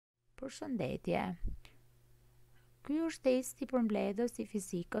Përshëndetje. Ky është testi përmbledhës i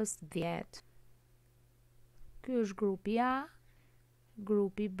fizikës 10. Ky është grupi A,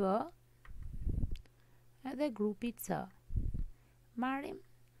 grupi B edhe grupi C. Marrim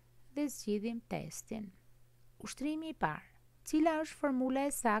dhe zgjidhim testin. Ushtrimi i parë. Cila është formula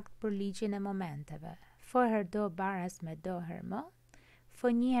e saktë për ligjin e momenteve? F herë D baras me D herë M,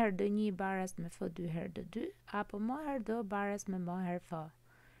 F1 herë D1 baras me F2 herë D2, apo M herë D baras me M herë F.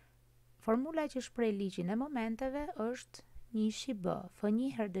 Formula që shpreh ligjin e momenteve është njëshi B,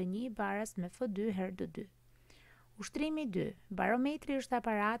 F1 herë D1 baras me F2 herë D2. Ushtrimi 2. Barometri është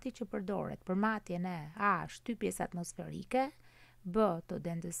aparati që përdoret për matjen e A. Shtypjes atmosferike, B. Të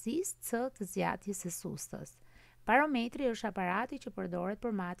dendësisë, C. Të zgjatjes së sustës. Barometri është aparati që përdoret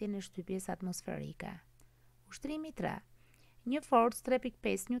për matjen e shtypjes atmosferike. Ushtrimi 3. Një forcë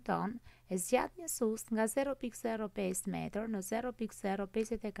 3.5 Newton e zgjat një sustë nga 0.05 metër në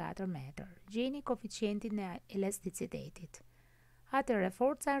 0.054 metër. Gjeni koeficientin e elasticitetit. Atëherë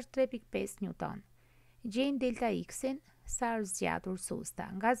forca është 3.5 Newton. Gjejmë delta x-in, sa është zgjatur susta.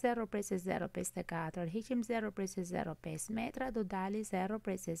 Nga 0.054 heqim 0.05 metra, do dali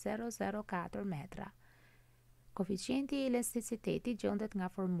 0.004 metra. Koeficienti i elasticitetit gjendet nga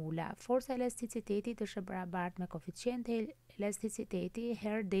formula. Forca e elasticitetit është e barabartë me koeficienti i elasticiteti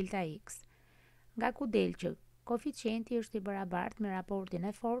herë delta x. Nga ku del që koeficienti është i barabartë me raportin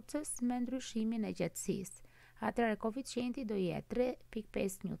e forcës me ndryshimin e gjatësisë. Atëherë koeficienti do jetë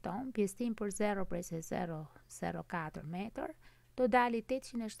 3.5 Newton pjesëtim për 0.004 metër, do dali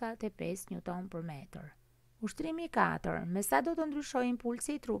 875 Newton për metër. Ushtrimi 4. Me sa do të ndryshojë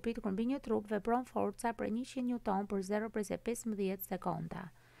impulsi i trupit kur mbi një trup vepron forca për 100 Newton për 0.15 sekonda.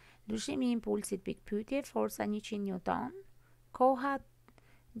 Ndryshimi i impulsit pikë pyetje, forca 100 Newton, koha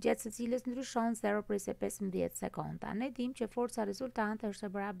gjatë së cilës ndryshon 0.15 sekonda. Ne dimë që forca rezultante është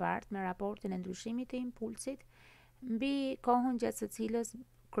e barabartë me raportin e ndryshimit të impulsit mbi kohën gjatë së cilës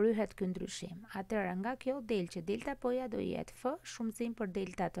kryhet ky ndryshim. Atëherë nga kjo del që delta P-ja do jetë F shumësim për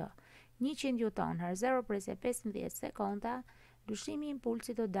delta T. 100 Newton herë 0.15 sekonda, ndryshimi i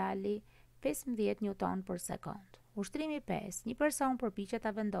impulsit do dali 15 Newton për sekond. Ushtrimi 5. Një person përpiqet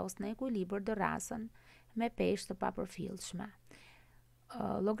ta vendosë në ekuilibër dorasën me peshë të papërfillshme.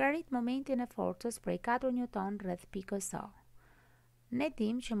 Llogarit momentin e forcës prej 4 Newton rreth pikës O. Ne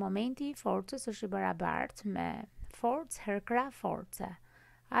dimë që momenti i forcës është i barabartë me forcë herë krah force.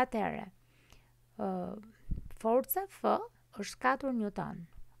 Atëherë, forca F është 4 Newton.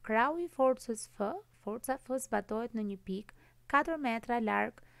 Krahu i forcës F, forca F zbatohet në një pikë 4 metra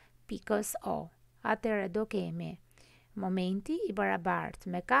larg pikës O. Atëherë do kemi momenti i barabartë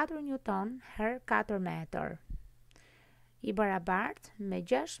me 4 Newton herë 4 metër, i barabartë me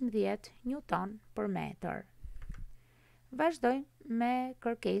 16 Newton për metër. Vazhdojmë me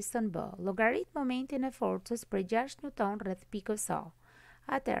kërkesën B. Llogarit momentin e forcës për 6 Newton rreth pikës O.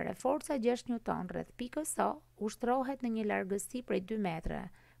 Atëherë, forca 6 Newton rreth pikës O ushtrohet në një largësi prej 2 metra.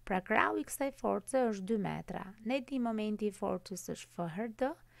 Pra krahu i kësaj force është 2 metra. Ne di momenti i forcës është F herë D,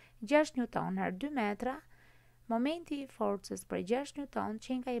 6 Newton herë 2 metra. Momenti i forcës për 6 Newton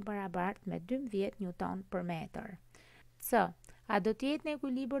qenë i barabartë me 12 Newton për metër. C. A do të jetë në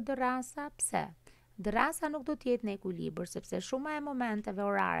ekuilibër dorasa? Pse? Dorasa nuk do të jetë në ekuilibër sepse shuma e momenteve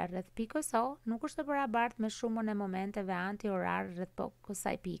orare rreth pikës O nuk është e barabartë me shumën e momenteve antiorare rreth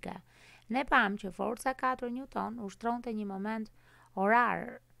kësaj pike. Ne pam që forca 4 Newton ushtronte një moment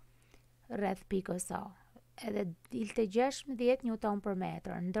orar rreth pikës O, edhe dilte 16 Newton për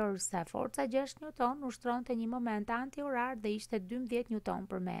metër, ndërsa forca 6 Newton ushtronte një moment antiorar dhe ishte 12 Newton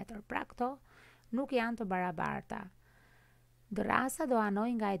për metër. Pra këto nuk janë të barabarta. Dorasa do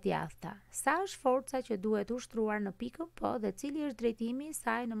anoj nga e djathta. Sa është forca që duhet ushtruar në pikën P dhe cili është drejtimi i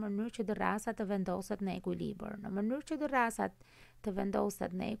saj në mënyrë që dorasa të vendoset në ekuilibër? Në mënyrë që dorasa të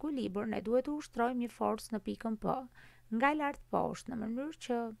vendoset në ekuilibër, ne duhet të ushtrojmë një forcë në pikën P nga lart poshtë në mënyrë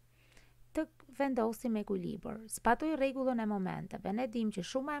që të vendosim ekuilibër. Zbatoj rregullën e momenteve. Ne dimë që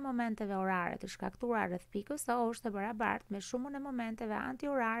shuma e momenteve orare të shkaktuara rreth pikës O është e barabartë me shumën e momenteve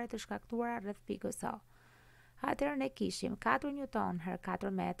antiorare të shkaktuara rreth pikës O. Atëherë ne kishim 4 Newton herë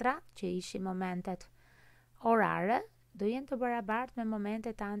 4 metra, që ishin momentet orare, do jenë të barabartë me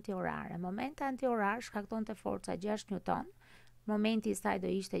momentet antiorare. Momenti antiorar shkaktonte forca 6 Newton, momenti i saj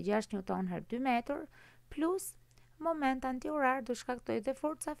do ishte 6 Newton herë 2 metër, plus moment antiorar do shkaktoj dhe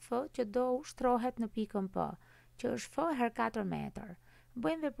forca F që do ushtrohet në pikën P, që është F herë 4 metër.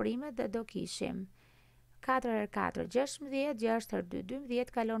 Bëjmë veprimet dhe do kishim 4 herë 4, 16, 6 herë 2,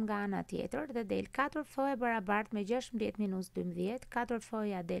 12, kalon nga ana tjetër dhe del 4F e barabartë me 16 minus 12,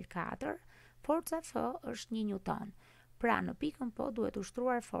 4F-ja del 4, forca F është 1 Newton. Pra në pikën po duhet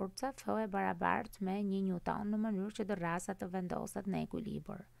ushtruar forca F e barabartë me 1 Newton në mënyrë që dërrasa të vendoset në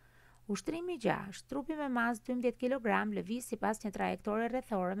ekuilibër. Ushtrimi 6. Trupi me masë 12 kg lëviz sipas një trajektore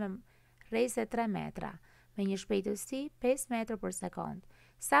rrethore me rreze 3 metra, me një shpejtësi 5 metrë për sekond.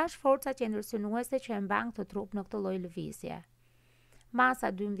 Sa është forca qendërsynuese që e mban këtë trup në këtë lloj lëvizje?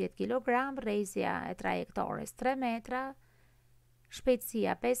 Masa 12 kg, rrezja e trajektores 3 metra,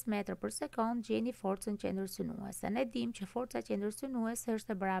 shpejtësia 5 metrë për sekond, gjeni forcën qendërsynuese. Ne dim që forca qendërsynuese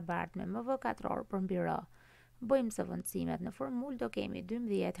është e barabartë me mv katror për mbi r. Bëjmë zëvendësimet në formulë, do kemi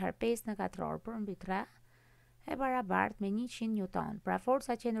 12 × 5 në katror për mbi 3 e barabartë me 100 Newton. Pra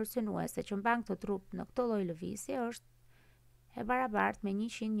forca qendërsynuese që mban këtë trup në këtë lloj lëvizje është e barabartë me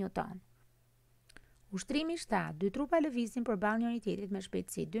 100 Newton. Ushtrimi 7. Dy trupa lëvizin përballë njëri tjetrit me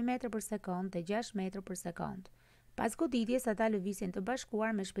shpejtësi 2 metrë për sekond dhe 6 metrë për sekond. Pas goditjes ata lëvizin të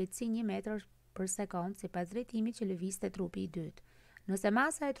bashkuar me shpejtësi 1 metër për sekond sipas drejtimit që lëvizte trupi i dytë. Nëse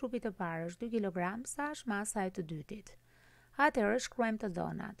masa e trupit të parë është 2 kg, sa është masa e të dytit? Atëherë shkruajmë të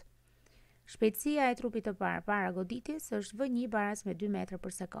dhënat. Shpejtësia e trupit të parë para goditjes është v1 baras me 2 metrë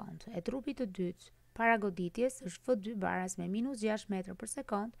për sekond. E trupit të dytë para goditjes është v2 baras me -6 metrë për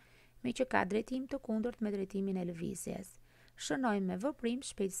sekond, me që ka drejtim të kundërt me drejtimin e lëvizjes. Shënojmë me v'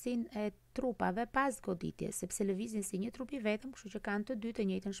 shpejtësinë e trupave pas goditjes, sepse lëvizin si një trup i vetëm, kështu që kanë të dy të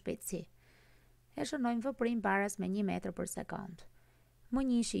njëjtën shpejtësi. E shënojmë v' baras me 1 metër për sekond.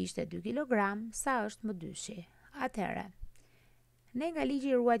 M1 ishte 2 kg, sa është M2? Atëherë, ne nga ligji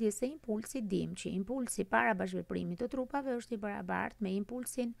i ruajtjes së impulsit dim që impulsi para bashkëveprimit të trupave është i barabartë me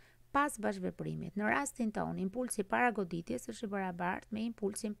impulsin pas bashkëveprimit. Në rastin ton, impulsi para goditjes është i barabartë me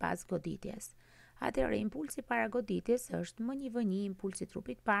impulsin pas goditjes. Atëherë, impulsi para goditjes është M1v1 impulsi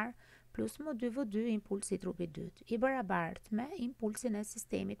trupit parë plus M2v2 impulsi trupit dytë, i barabartë me impulsin e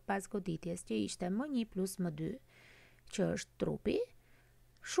sistemit pas goditjes, që ishte M1 plus M2, që është trupi,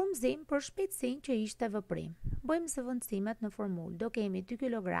 shumëzim për shpejtësinë që ishte v'. Bëjmë zëvendësimet në formulë. Do kemi 2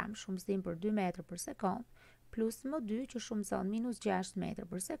 kg shumëzim për 2 metrë për sekond plus M2 që shumëzon -6 metrë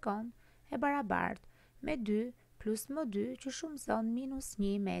për sekond e barabartë me 2 plus M2 që shumëzon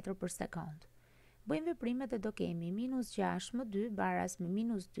 -1 metrë për sekond. Bëjmë veprimet dhe do kemi -6 M2 baras me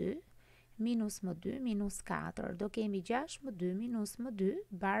 -2 minus M2 minus 4. Do kemi 6 M2 minus M2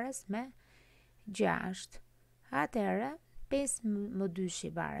 baras me 6. Atëherë, 5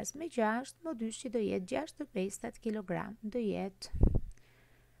 M2 baras me 6, M2 do jetë 65 kg, do jetë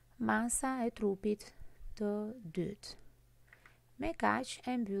masa e trupit të dytë. Me kaq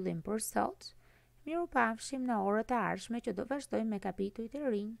e mbyllim për sot. Mirupafshim në orët e ardhshme që do vazhdojmë me kapitujt e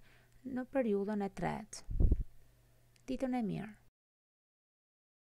rinj në periudhën e tretë. Ditën e mirë.